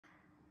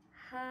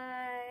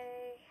Hi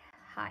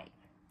hi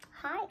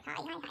hi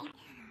hi hi hi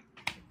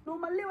నువ్వు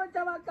మళ్ళీ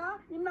వచ్చావాక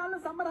ఇన్నాళ్ళు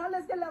సమ్మర్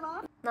హాలిడేస్కి వెళ్ళావా?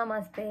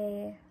 నమస్తే.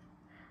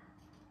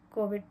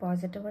 కోవిడ్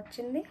పాజిటివ్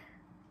వచ్చింది.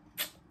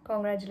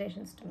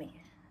 Congratulations to me.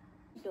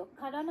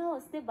 కరోనా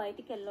వస్తే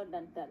బయటికి వెళ్ళొద్దు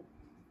అంటారు,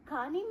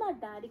 కానీ మా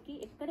డాడీకి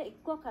ఎక్కడ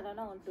ఎక్కువ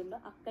కరోనా ఉంటుందో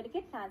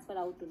అక్కడికే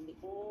ట్రాన్స్ఫర్ అవుతుంది.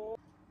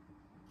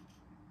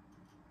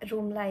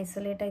 రూమ్లో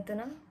ఐసోలేట్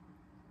అవుతున్నా,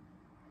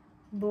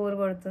 బోర్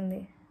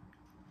కొడుతుంది.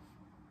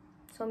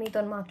 సో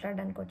మీతో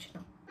మాట్లాడడానికి వచ్చిన.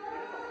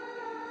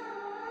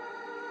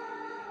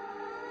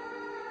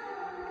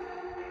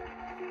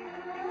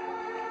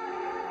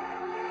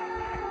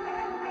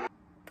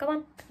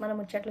 కమాన్, మనం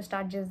ముచ్చట్లు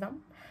స్టార్ట్ చేద్దాం.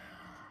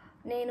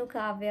 నేను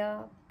కావ్య,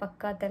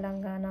 పక్కా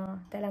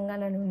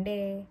తెలంగాణ నుండే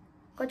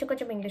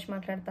కొంచెం ఇంగ్లీష్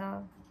మాట్లాడతా.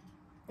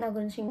 నా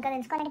గురించి ఇంకా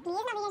తెలుసుకోవాలంటే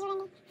ప్లీజ్ నా వీడియో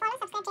చూడండి. ఫాలో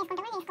సబ్స్క్రైబ్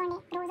చేసుకుంటామని చేసుకోండి.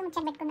 రోజు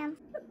ముచ్చట పెట్టుకుందాం.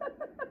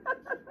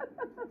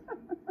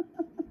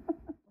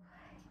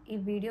 ఈ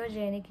వీడియో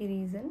చేయడానికి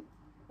రీజన్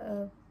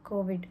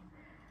కోవిడ్.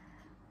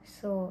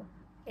 సో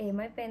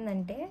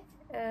ఏమైపోయిందంటే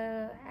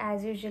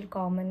యాజ్ యూజువల్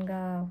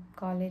కామన్గా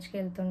కాలేజ్కి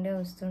వెళ్తుండే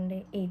వస్తుండే.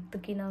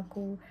 8th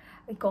నాకు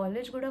ఈ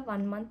కాలేజ్ కూడా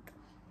 1 month,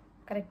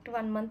 కరెక్ట్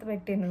 1 month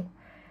పెట్టిండ్రు.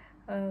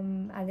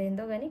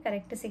 అదేందో కానీ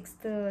కరెక్ట్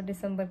 6th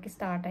Decemberకి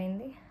స్టార్ట్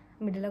అయింది.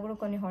 మిడిల్లో కూడా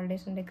కొన్ని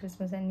హాలిడేస్ ఉండే,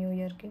 క్రిస్మస్ అండ్ న్యూ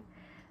ఇయర్కి.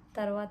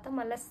 తర్వాత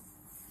మళ్ళీ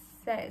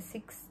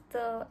 6th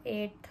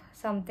 8th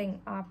సంథింగ్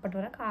అప్పటి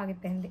వరకు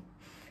ఆగిపోయింది.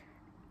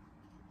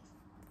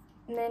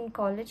 నేను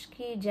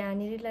కాలేజ్కి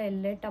జనవరిలో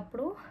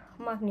వెళ్ళేటప్పుడు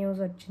మాకు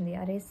న్యూస్ వచ్చింది,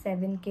 అరే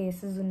 7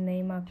 cases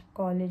ఉన్నాయి మా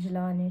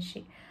కాలేజ్లో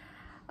అనేసి.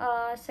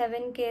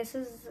 7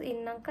 cases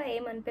విన్నాక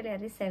ఏమనిపించలేదు,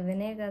 అరే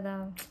 7 కదా,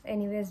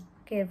 ఎనీవేస్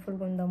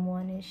కేర్ఫుల్గా ఉందాము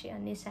అనేసి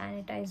అన్ని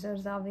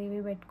శానిటైజర్స్ అవి ఇవి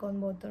పెట్టుకొని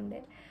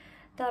పోతుండే.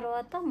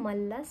 తర్వాత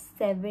మళ్ళీ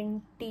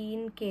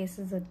 17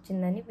 cases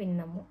వచ్చిందని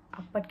విన్నాము.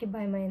 అప్పటికి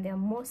భయమైంది,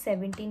 అమ్మో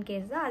 17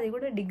 cases, అది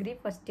కూడా డిగ్రీ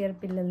ఫస్ట్ ఇయర్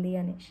పిల్లలది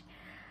అనేసి.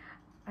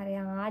 అరే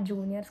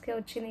జూనియర్స్కే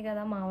వచ్చింది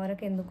కదా, మా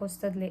వరకు ఎందుకు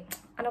వస్తుందిలే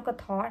అని ఒక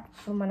థాట్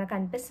మనకు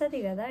అనిపిస్తుంది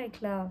కదా.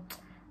 ఇట్లా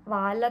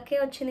వాళ్ళకే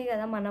వచ్చింది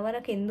కదా, మన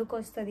వరకు ఎందుకు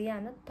వస్తుంది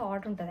అన్న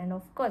థాట్ ఉంటుంది. అండ్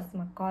ఆఫ్కోర్స్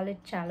మా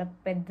కాలేజ్ చాలా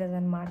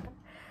పెద్దదన్నమాట.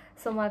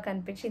 సో మాకు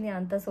అనిపించింది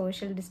అంత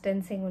సోషల్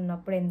డిస్టెన్సింగ్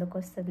ఉన్నప్పుడు ఎందుకు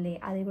వస్తుందిలే,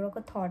 అది కూడా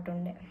ఒక థాట్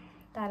ఉండే.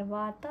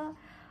 తర్వాత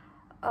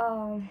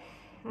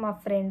మా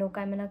ఫ్రెండ్ ఒక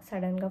ఆమె నాకు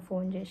సడన్గా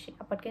ఫోన్ చేసి,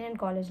 అప్పటికే నేను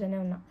కాలేజ్లోనే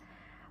ఉన్నా,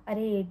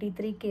 అరే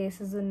 83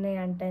 cases ఉన్నాయి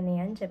అంటేనే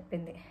అని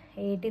చెప్పింది.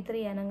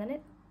 83 అనగానే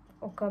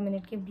 1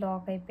 minute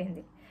బ్లాక్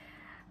అయిపోయింది.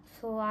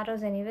 సో ఆ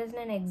రోజు ఎనీవేస్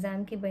నేను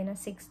ఎగ్జామ్కి పోయినా,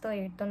 6th or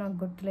 8th నాకు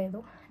గుర్తులేదు.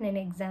 నేను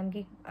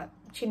ఎగ్జామ్కి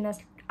చిన్న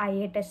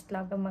ఐఏ టెస్ట్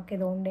లాగా మాకు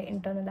ఏదో ఉండే,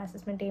 ఇంటర్నల్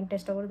అసెస్మెంట్, ఏం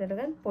టెస్టో కూడా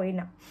తెలియదు.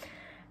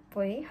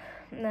 పోయి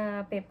నా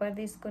పేపర్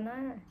తీసుకున్నా,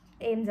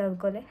 ఏం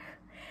చదువుకోలే,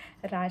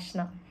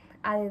 రాసిన.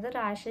 అదేదో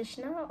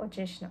రాసేసిన,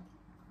 వచ్చేసిన.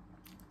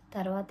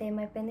 తర్వాత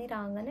ఏమైపోయింది,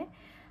 రాగానే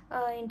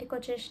ఇంటికి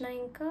వచ్చేసిన.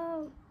 ఇంకా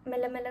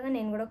మెల్లమెల్లగా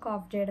నేను కూడా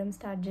కాఫ్ చేయడం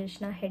స్టార్ట్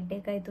చేసిన.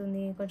 హెడేక్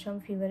అవుతుంది, కొంచెం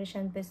ఫీవరిష్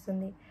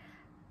అనిపిస్తుంది.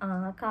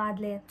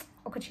 కాదులే,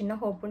 ఒక చిన్న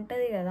హోప్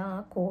ఉంటుంది కదా,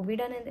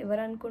 కోవిడ్ అనేది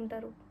ఎవరు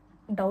అనుకుంటారు,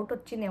 డౌట్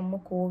వచ్చింది, అమ్మో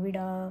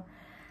కోవిడా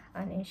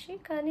అనేసి.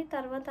 కానీ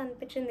తర్వాత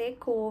అనిపించింది,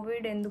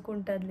 కోవిడ్ ఎందుకు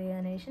ఉంటుందిలే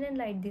అనేసి నేను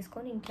లైట్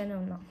తీసుకొని ఇంట్లోనే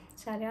ఉన్నా.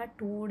 సరే ఆ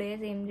 2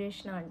 days ఏం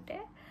చేసిన అంటే,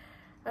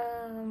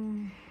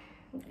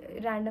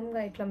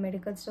 ర్యాండమ్గా ఇట్లా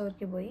మెడికల్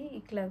స్టోర్కి పోయి,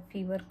 ఇట్లా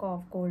ఫీవర్,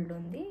 కాఫ్, కోల్డ్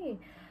ఉంది,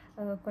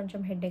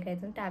 కొంచెం హెడేక్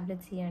అవుతుంది,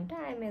 ట్యాబ్లెట్స్ ఇవి అంటే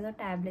ఆమె ఏదో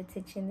ట్యాబ్లెట్స్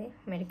ఇచ్చింది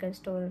మెడికల్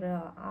స్టోర్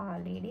ఆ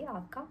లేడీ, ఆ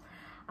అక్క.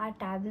 ఆ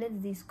ట్యాబ్లెట్స్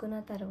తీసుకున్న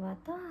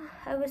తర్వాత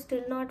I was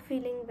still not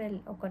feeling well.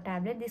 ఒక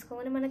ట్యాబ్లెట్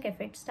తీసుకోగానే మనకు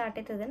ఎఫెక్ట్ స్టార్ట్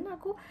అవుతుందని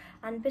నాకు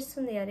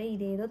అనిపిస్తుంది, అరే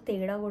ఇదేదో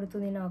తేడా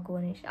కొడుతుంది నాకు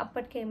అనేసి.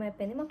 అప్పటికి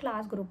ఏమైపోయింది, మా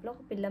క్లాస్ గ్రూప్లో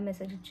ఒక పిల్ల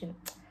మెసేజ్ ఇచ్చింది,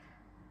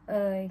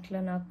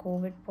 ఇట్లా నాకు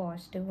కోవిడ్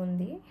పాజిటివ్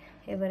ఉంది,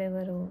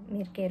 ఎవరెవరు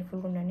మీరు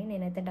కేర్ఫుల్గా ఉండండి.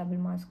 నేనైతే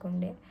డబుల్ మాస్క్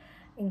ఉండే.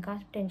 ఇంకా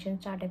టెన్షన్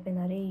స్టార్ట్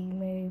అయిపోయింది, అరే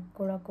ఈమె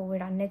కూడా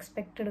కోవిడ్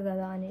అన్ఎక్స్పెక్టెడ్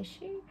కదా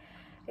అనేసి.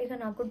 ఇక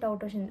నాకు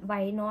డౌట్ వచ్చింది,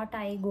 why not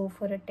I go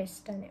for a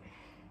test అని.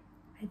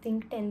 ఐ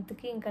థింక్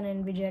 10th ఇంకా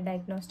నేను విజయ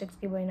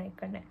డయాగ్నోస్టిక్స్కి పోయినా,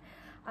 ఇక్కడనే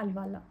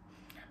అల్వాల.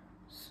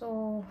 సో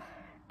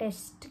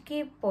టెస్ట్కి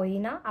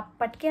పోయినా,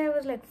 అప్పటికే ఐ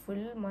వాజ్ లైక్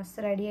ఫుల్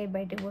మస్తు రెడీ అయ్యి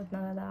బయటకు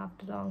పోతున్నా కదా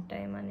ఆఫ్టర్ లాంగ్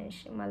టైం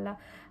అనేసి. మళ్ళీ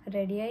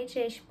రెడీ అయ్యి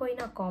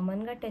చేసిపోయినా,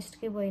 కామన్గా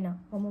టెస్ట్కి పోయినా,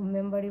 మా మమ్మీ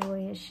వెంబడి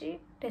పోయేసి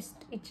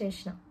టెస్ట్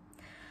ఇచ్చేసిన.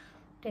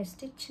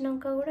 టెస్ట్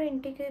ఇచ్చినాక కూడా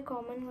ఇంటికి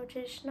కామన్గా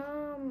వచ్చేసిన,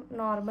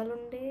 నార్మల్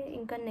ఉండే.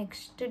 ఇంకా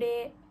నెక్స్ట్ డే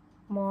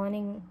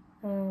మార్నింగ్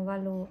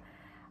వాళ్ళు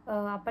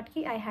అప్పటికి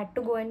I had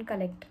to go and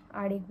collect,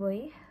 ఆడికి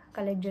పోయి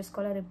కలెక్ట్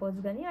చేసుకోవాలి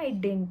రిపోర్ట్స్. కానీ ఐ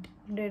డెంట్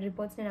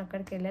రిపోర్ట్స్, నేను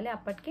అక్కడికి వెళ్ళాలి.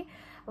 అప్పటికి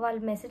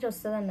వాళ్ళు మెసేజ్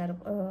వస్తుంది అన్నారు.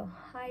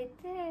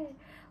 అయితే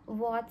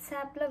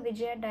వాట్సాప్లో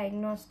విజయ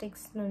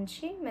డయాగ్నోస్టిక్స్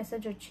నుంచి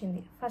మెసేజ్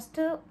వచ్చింది. ఫస్ట్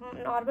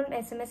నార్మల్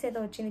SMS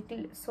ఏదో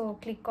వచ్చింది, so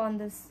click on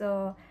this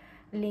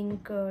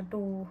link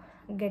to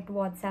get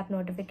WhatsApp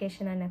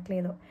notification అని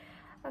అట్లేదో.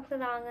 అక్కడ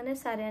రాగానే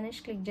సరే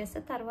అనేసి క్లిక్ చేస్తే,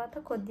 తర్వాత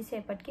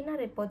కొద్దిసేపటికి నా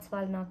రిపోర్ట్స్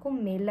వాళ్ళు నాకు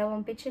మెయిల్లో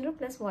పంపించారు,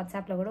 ప్లస్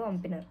వాట్సాప్లో కూడా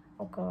పంపినారు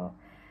ఒక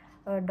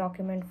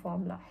డాక్యుమెంట్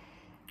ఫామ్లో.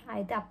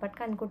 అయితే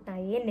అప్పటికి అనుకుంటున్నా,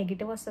 ఏ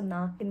నెగిటివ్ వస్తుంది,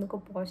 నాకు ఎందుకు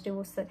పాజిటివ్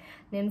వస్తుంది,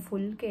 నేను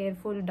ఫుల్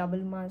కేర్ఫుల్,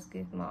 డబుల్ మాస్క్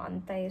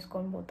అంతా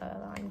వేసుకొని పోతా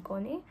కదా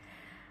అనుకొని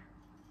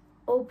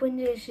ఓపెన్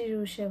చేసి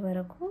చూసే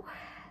వరకు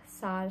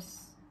సార్స్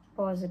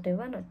పాజిటివ్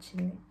అని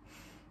వచ్చింది.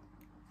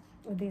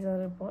 These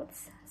are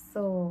reports.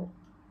 సో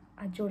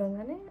అది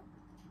చూడంగానే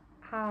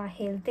ఆ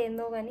హెల్త్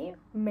ఏందో కానీ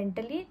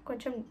మెంటలీ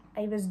కొంచెం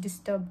ఐ వాజ్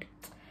డిస్టర్బ్డ్.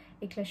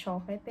 ఇట్లా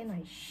షాక్ అయిపోయినా,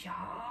 అయ్యా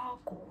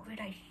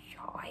కోవిడ్,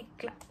 అయ్యా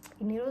ఇట్లా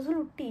ఇన్ని రోజులు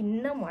ఉట్టి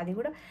విన్నాము, అది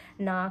కూడా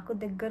నాకు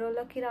దగ్గర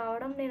వాళ్ళకి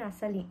రావడం నేను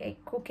అసలు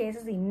ఎక్కువ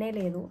కేసెస్ విన్నే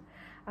లేదు.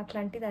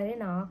 అట్లాంటిది అదే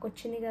నాకు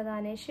వచ్చింది కదా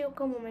అనేసి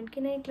ఒక మూమెంట్కి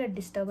నేను ఇట్లా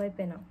డిస్టర్బ్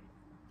అయిపోయినా.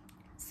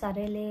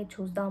 సరేలే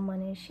చూద్దాం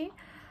అనేసి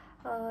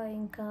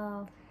ఇంకా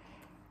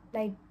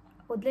లైక్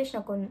వదిలేసిన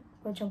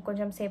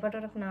కొంచెం సేపటి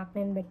వరకు నాకు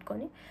నేను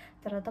పెట్టుకొని,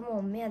 తర్వాత మా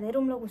మమ్మీ అదే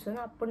రూమ్లో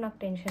కూర్చుంది. అప్పుడు నాకు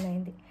టెన్షన్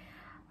అయింది.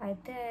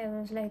 అయితే ఐ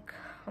వాజ్ లైక్,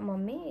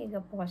 మమ్మీ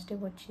ఇక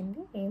పాజిటివ్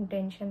వచ్చింది, ఏం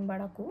టెన్షన్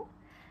పడకు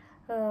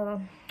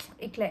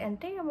ఇట్లా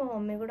అంటే, ఇక మా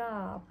మమ్మీ కూడా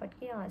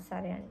అప్పటికి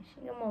సరే అనేసి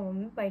ఇక మా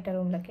మమ్మీ బయట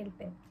రూమ్లోకి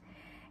వెళ్ళిపోయింది.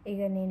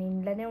 ఇక నేను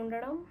ఇంట్లోనే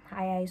ఉండడం,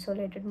 ఐ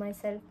ఐసోలేటెడ్ మై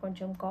సెల్ఫ్.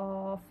 కొంచెం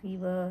కాఫ్,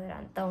 ఫీవర్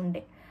అంతా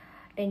ఉండే,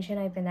 టెన్షన్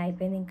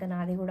అయిపోయింది ఇంకా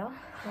నాది కూడా.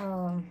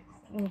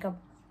 ఇంకా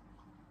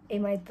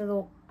ఏమవుతుందో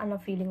అన్న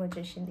ఫీలింగ్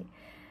వచ్చేసింది.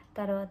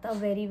 తర్వాత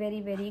very very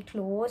very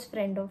close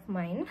friend of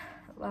mind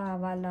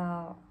వాళ్ళ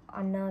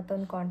అన్నతో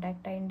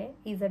కాంటాక్ట్ అయ్యిండే.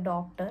 Is a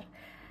doctor.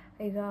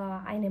 ఇక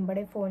ఆయన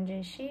వెంబడే ఫోన్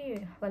చేసి,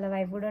 వాళ్ళ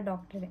వైఫ్ కూడా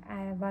డాక్టరే,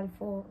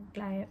 వాళ్ళు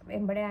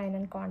వెంబడే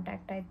ఆయనని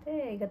కాంటాక్ట్ అయితే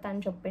ఇక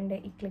తను చెప్పిండే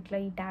ఇట్లా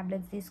ఈ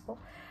ట్యాబ్లెట్స్ తీసుకో,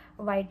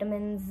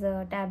 వైటమిన్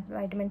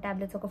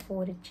ట్యాబ్లెట్స్ ఒక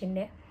 4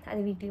 ఇచ్చిండే,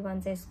 అది వీక్లీ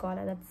వన్స్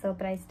వేసుకోవాలి, అది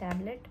సర్ప్రైజ్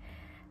ట్యాబ్లెట్.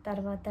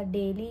 తర్వాత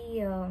daily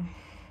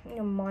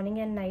morning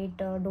and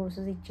night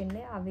doses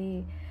ఇచ్చిండే, అవి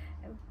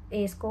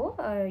వేసుకో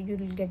యూ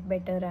విల్ గెట్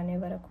బెటర్ అనే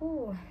వరకు.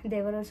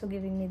 దేవర్ ఆల్సో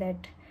గివింగ్ మీ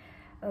దట్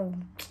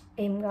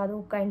ఏం కాదు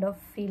కైండ్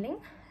ఆఫ్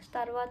ఫీలింగ్.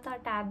 తర్వాత ఆ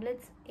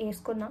ట్యాబ్లెట్స్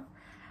వేసుకున్నా.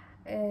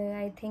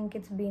 I think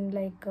it's been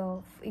like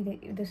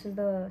this is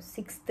the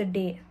 6th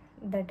day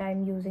that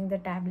I'm using the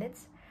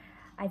tablets.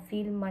 I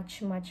feel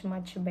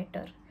much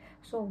better.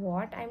 So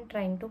what I'm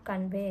trying to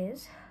convey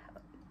is,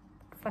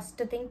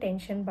 first thing,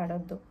 tension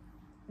పడొద్దు.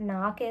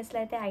 నా కేసులో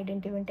అయితే I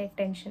didn't even take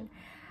tension.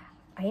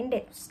 అయిండే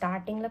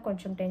స్టార్టింగ్లో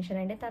కొంచెం tension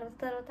అయిండే,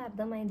 తర్వాత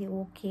అర్థమైంది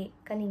okay.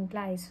 కానీ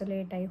ఇంట్లో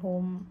ఐసోలేట్ అయ్యి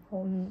హోమ్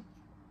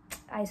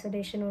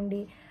ఐసోలేషన్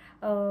ఉండి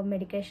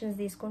మెడికేషన్స్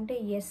తీసుకుంటే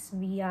yes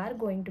we are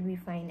going to be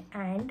fine.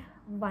 And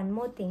one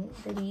more thing,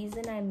 the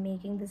reason I'm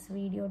making this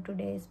video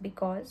today is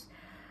because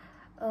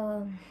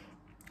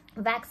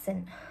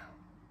vaccine.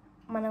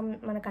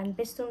 మనకు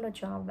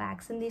అనిపిస్తుండొచ్చు ఆ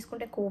వ్యాక్సిన్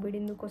తీసుకుంటే కోవిడ్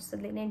ఎందుకు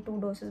వస్తుంది. నేను 2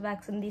 డోసెస్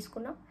వ్యాక్సిన్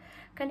తీసుకున్నా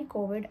కానీ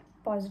కోవిడ్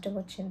పాజిటివ్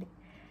వచ్చింది.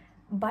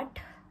 But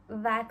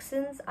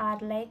vaccines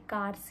are like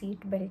car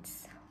seat belts.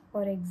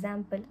 For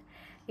example,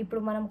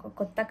 ఇప్పుడు మనం ఒక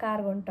కొత్త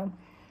కార్ కొంటాం,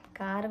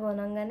 కార్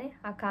కొనగానే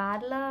ఆ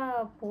కార్లో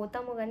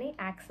పోతాము కానీ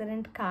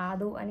యాక్సిడెంట్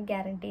కాదు అని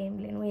గ్యారంటీ ఏం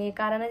లేదు. నువ్వు ఏ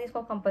కార్ అయినా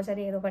తీసుకో,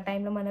 కంపల్సరీ ఏదో ఒక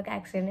టైంలో మనకు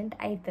యాక్సిడెంట్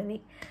అవుతుంది.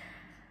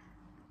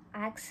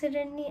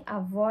 యాక్సిడెంట్ని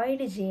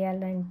అవాయిడ్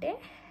చేయాలంటే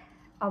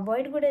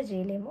అవాయిడ్ కూడా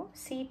చేయలేము.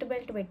 సీట్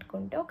బెల్ట్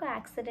పెట్టుకుంటే ఒక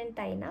యాక్సిడెంట్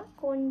అయినా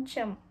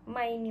కొంచెం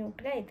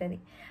మైన్యూట్గా అవుతుంది.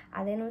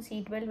 అదే నువ్వు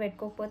సీట్ బెల్ట్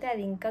పెట్టుకోకపోతే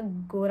అది ఇంకా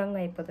ఘోరంగా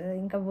అయిపోతుంది,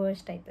 అది ఇంకా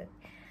వర్స్ట్ అవుతుంది.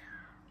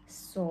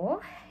 So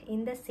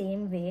in the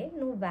same way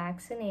నువ్వు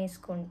వ్యాక్సిన్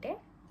వేసుకుంటే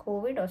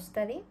కోవిడ్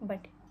వస్తుంది,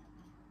 బట్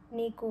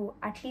నీకు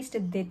అట్లీస్ట్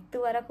డెత్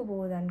వరకు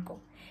పోదు అనుకో.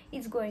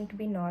 It's going to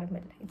be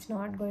normal. It's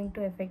not going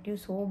to effect you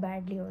so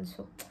badly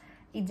also.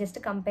 ఇది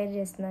జస్ట్ కంపేర్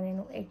చేస్తున్నాను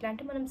నేను. ఎట్లా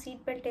అంటే, మనం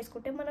సీట్ బెల్ట్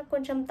వేసుకుంటే మనకు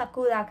కొంచెం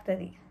తక్కువ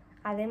తాకుతుంది.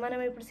 అదే మనం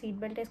ఇప్పుడు సీట్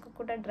బెల్ట్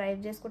వేసుకోకుండా డ్రైవ్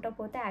చేసుకుంటా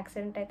పోతే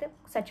యాక్సిడెంట్ అయితే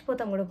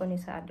చచ్చిపోతాం కూడా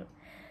కొన్నిసార్లు,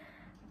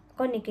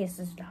 కొన్ని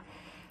కేసెస్లో.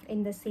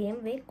 ఇన్ ద సేమ్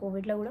వే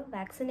కోవిడ్లో కూడా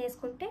వ్యాక్సిన్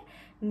వేసుకుంటే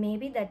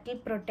మేబీ దట్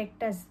విల్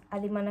ప్రొటెక్ట్ అస్.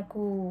 అది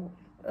మనకు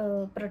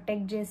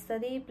ప్రొటెక్ట్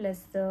చేస్తుంది,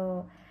 plus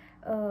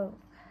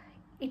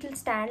it will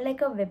stand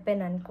like a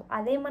weapon అనుకో.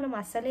 అదే మనం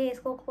అస్సలే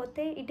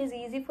వేసుకోకపోతే it is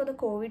easy for the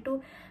Covid to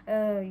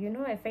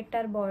effect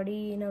our body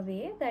in a way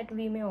that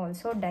we may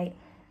also die.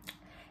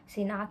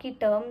 నాకు ఈ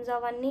టర్మ్స్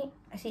అవన్నీ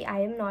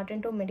I'm not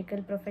in to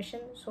medical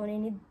profession. So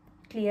నేను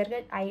క్లియర్గా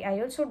I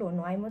also don't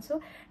know. I'm also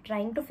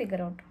trying to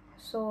figure out.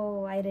 So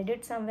I read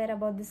it somewhere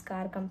about this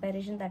car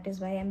comparison. That is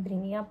why I'm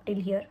bringing up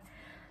till here.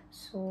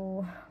 So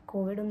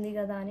Covid ఉంది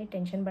కదా అని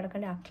tension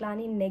పడకండి, అట్లా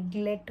అని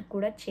neglect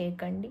కూడా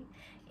చేయకండి.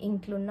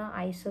 ఇంట్లో ఉన్న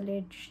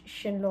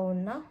ఐసోలేషన్లో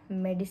ఉన్న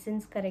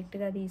మెడిసిన్స్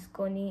కరెక్ట్గా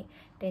తీసుకొని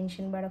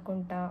టెన్షన్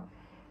పడకుండా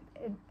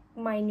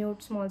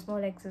మైన్యూట్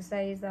స్మాల్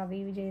ఎక్సర్సైజ్ అవి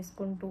ఇవి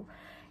చేసుకుంటూ,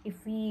 if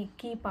we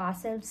keep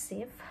ourselves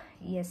safe,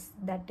 yes,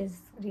 that is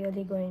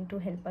really going to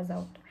help us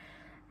out.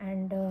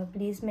 And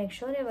please make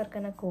sure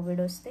ఎవరికైనా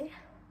కోవిడ్ వస్తే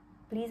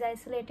please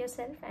isolate your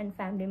self and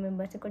family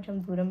members కొంచెం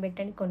దూరం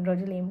పెట్టండి, కొన్ని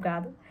రోజులు ఏం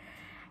కాదు.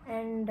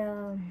 అండ్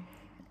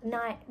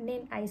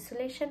నేను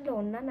ఐసోలేషన్లో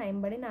ఉన్నా, నా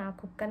ఎంబడి నా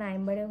కుక్క నా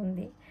ఎంబడే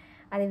ఉంది,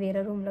 అది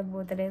వేరే రూమ్లోకి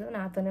పోతలేదు,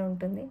 నాతోనే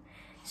ఉంటుంది.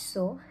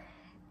 సో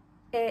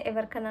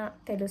ఎవరికైనా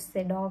తెలిస్తే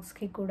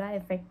డాగ్స్కి కూడా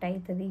ఎఫెక్ట్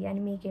అవుతుంది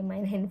అని మీకు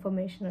ఏమైనా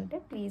ఇన్ఫర్మేషన్ ఉంటే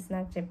ప్లీజ్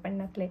నాకు చెప్పండి.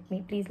 నాకు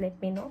ప్లీజ్ లెట్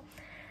మీ నో.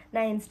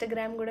 నా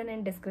ఇన్స్టాగ్రామ్ కూడా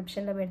నేను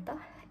డిస్క్రిప్షన్లో పెడతా.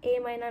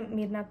 ఏమైనా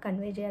మీరు నాకు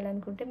కన్వే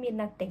చేయాలనుకుంటే మీరు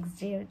నాకు టెక్స్ట్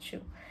చేయొచ్చు.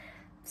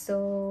 సో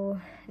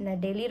నా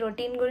డైలీ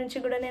రొటీన్ గురించి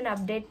కూడా నేను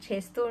అప్డేట్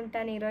చేస్తూ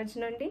ఉంటాను ఈ రోజు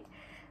నుండి.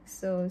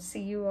 So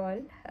see you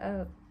all.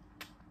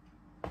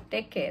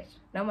 Take care.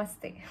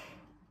 నమస్తే.